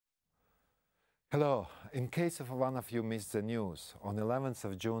Hello. In case of one of you missed the news, on 11th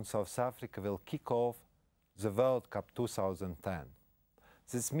of June, South Africa will kick off the World Cup 2010.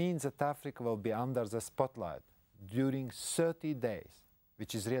 This means that Africa will be under the spotlight during 30 days,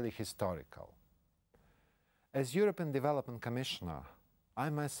 which is really historical. As European Development Commissioner, I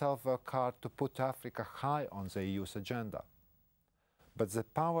myself work hard to put Africa high on the EU's agenda. But the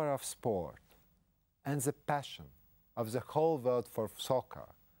power of sport and the passion of the whole world for soccer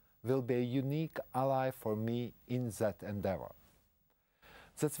will be a unique ally for me in that endeavor.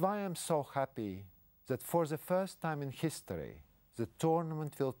 That's why I'm so happy that for the first time in history, the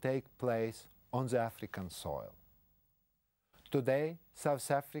tournament will take place on the African soil. Today, South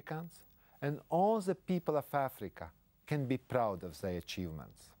Africans and all the people of Africa can be proud of their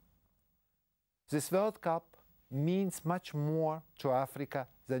achievements. This World Cup means much more to Africa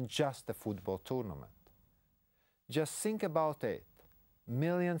than just a football tournament. Just think about it.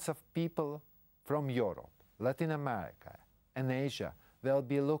 Millions of people from Europe, Latin America, and Asia will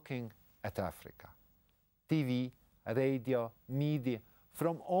be looking at Africa. TV, radio, media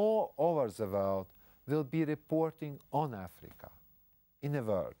from all over the world will be reporting on Africa. In a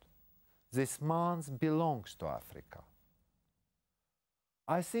word, this month belongs to Africa.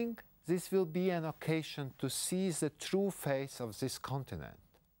 I think this will be an occasion to see the true face of this continent,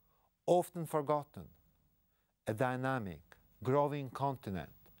 often forgotten, a dynamic, growing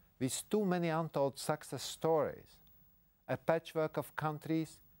continent with too many untold success stories, a patchwork of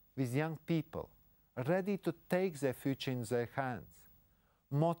countries with young people ready to take their future in their hands,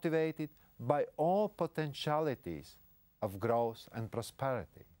 motivated by all potentialities of growth and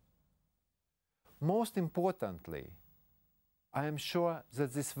prosperity. Most importantly, I am sure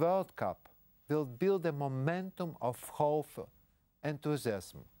that this World Cup will build a momentum of hope and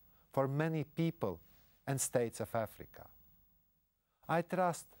enthusiasm for many people and states of Africa. I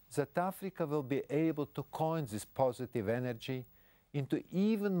trust that Africa will be able to coin this positive energy into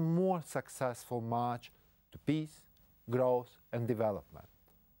even more successful march to peace, growth and development.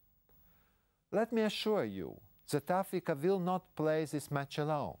 Let me assure you that Africa will not play this match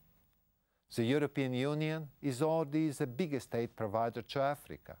alone. The European Union is already the biggest aid provider to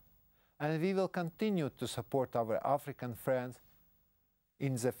Africa, and we will continue to support our African friends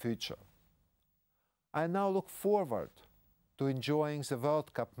in the future. I now look forward to enjoying the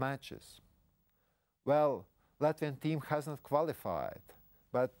World Cup matches. Well, Latvian team hasn't qualified,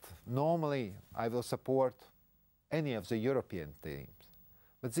 but normally I will support any of the European teams.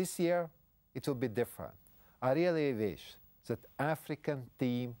 But this year it will be different. I really wish that African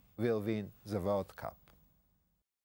team will win the World Cup.